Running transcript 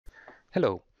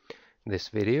Hello, this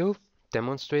video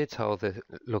demonstrates how the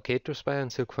Locator Spy on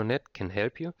Silk4NET can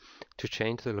help you to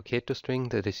change the locator string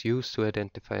that is used to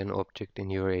identify an object in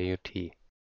your AUT.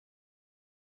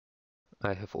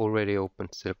 I have already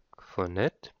opened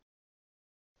Silk4NET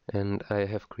and I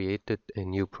have created a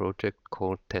new project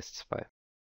called Test Spy.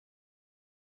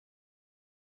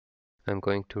 I'm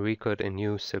going to record a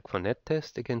new Silk4NET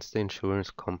test against the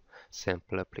insurance.com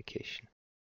sample application.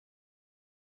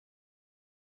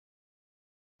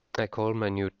 I call my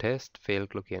new test failed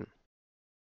login.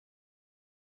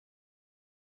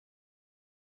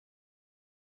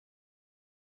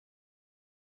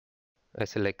 I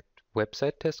select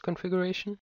website test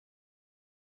configuration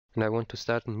and I want to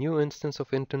start a new instance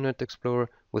of Internet Explorer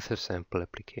with a sample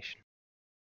application.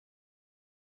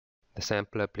 The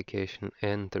sample application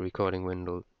and the recording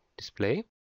window display.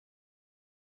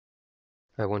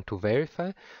 I want to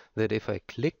verify that if I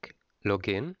click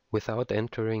login without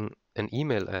entering an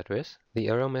email address, the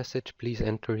error message "please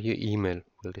enter your email"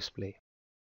 will display.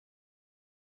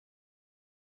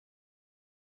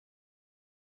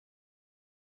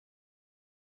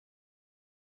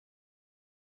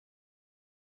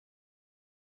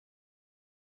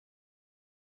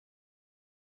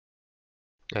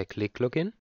 I click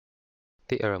login,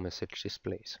 the error message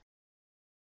displays.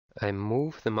 I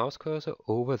move the mouse cursor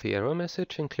over the error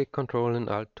message and click Ctrl and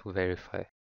Alt to verify.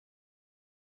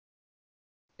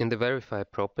 In the Verify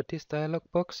Properties dialog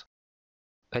box,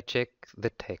 I check the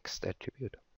text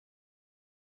attribute.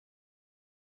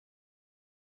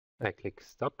 I click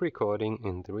Stop Recording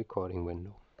in the recording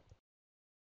window.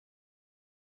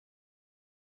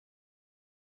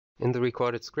 In the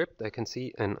recorded script, I can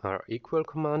see an r=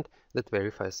 command that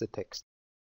verifies the text.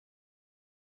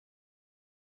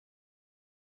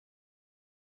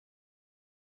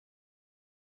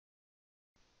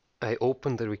 I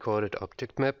open the recorded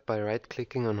object map by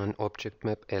right-clicking on an object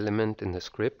map element in the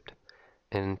script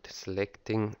and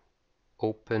selecting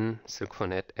Open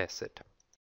Silk4NET Asset.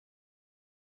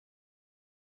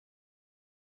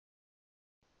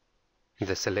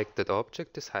 The selected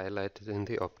object is highlighted in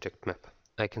the object map.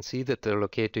 I can see that the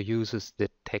locator uses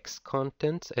the text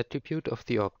contents attribute of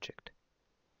the object.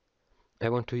 I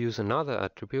want to use another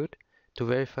attribute to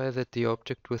verify that the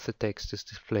object with the text is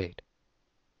displayed.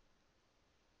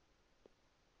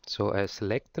 So I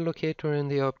select the locator in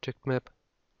the object map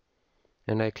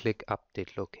and I click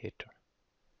Update Locator.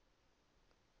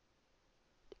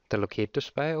 The Locator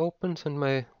Spy opens in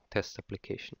my test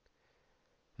application.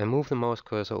 I move the mouse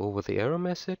cursor over the error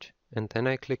message and then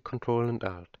I click Ctrl and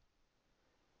Alt.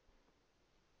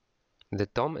 The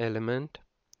DOM element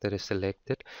that is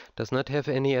selected does not have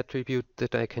any attribute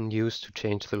that I can use to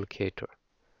change the locator.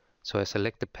 So I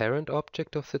select the parent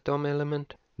object of the DOM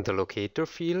element. The locator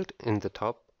field in the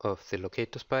top of the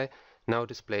Locator Spy now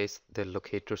displays the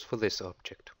locators for this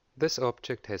object. This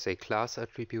object has a class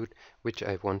attribute which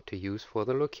I want to use for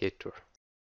the locator.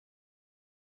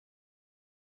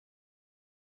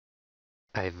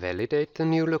 I validate the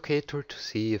new locator to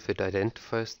see if it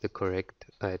identifies the correct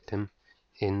item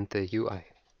in the UI.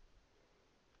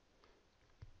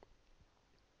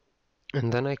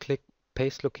 And then I click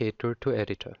Paste Locator to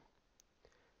Editor.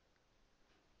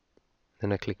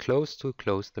 Then I click Close to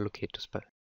close the Locator Spy.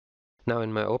 Now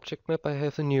in my object map I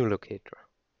have a new locator.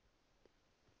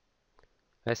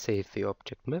 I save the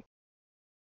object map.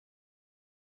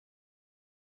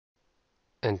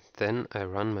 And then I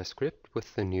run my script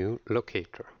with the new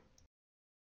locator.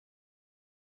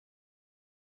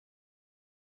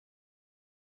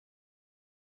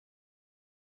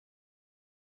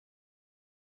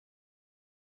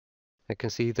 I can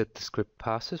see that the script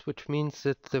passes, which means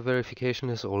that the verification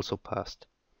is also passed.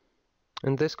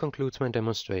 And this concludes my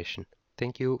demonstration.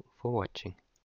 Thank you for watching.